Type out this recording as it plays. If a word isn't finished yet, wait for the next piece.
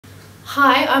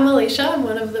Hi, I'm Alicia. I'm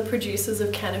one of the producers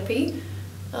of Canopy.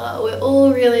 We're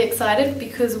all really excited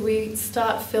because we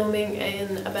start filming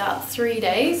in about 3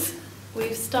 days.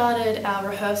 We've started our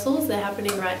rehearsals, they're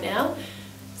happening right now.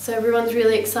 So everyone's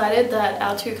really excited that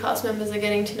our 2 cast members are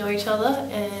getting to know each other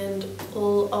and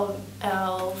all of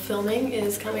our filming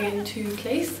is coming into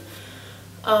place.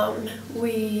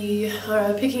 We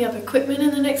are picking up equipment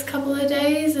in the next couple of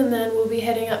days, and then we'll be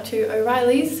heading up to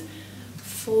O'Reilly's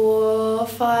for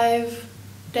 5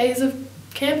 days of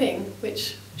camping,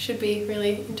 which should be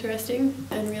really interesting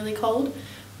and really cold,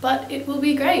 but it will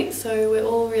be great, so we're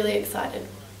all really excited.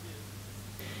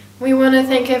 We want to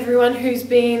thank everyone who's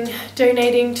been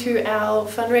donating to our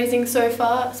fundraising so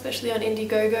far, especially on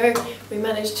Indiegogo. We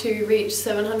managed to reach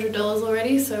 $700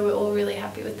 already, so we're all really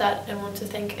happy with that, and want to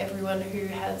thank everyone who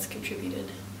has contributed,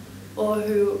 or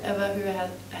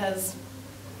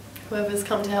whoever's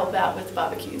come to help out with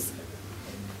barbecues.